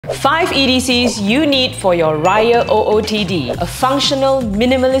5 EDCs you need for your Raya OOTD, a functional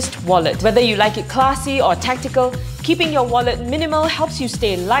minimalist wallet. Whether you like it classy or tactical, keeping your wallet minimal helps you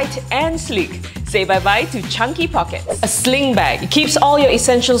stay light and sleek. Say bye-bye to chunky pockets. A sling bag. It keeps all your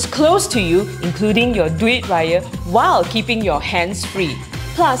essentials close to you, including your Duit Raya, while keeping your hands free.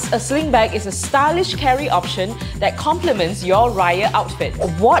 Plus, a sling bag is a stylish carry option that complements your Raya outfit. A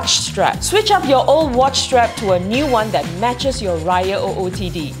watch strap. Switch up your old watch strap to a new one that matches your Raya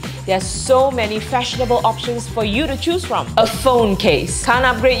OOTD. There's so many fashionable options for you to choose from. A phone case. Can't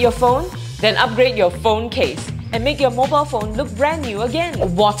upgrade your phone? Then upgrade your phone case and make your mobile phone look brand new again. A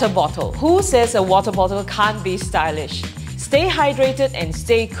water bottle. Who says a water bottle can't be stylish? Stay hydrated and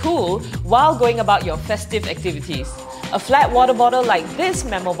stay cool while going about your festive activities. A flat water bottle like this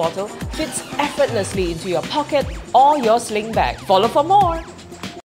memo bottle fits effortlessly into your pocket or your sling bag. Follow for more!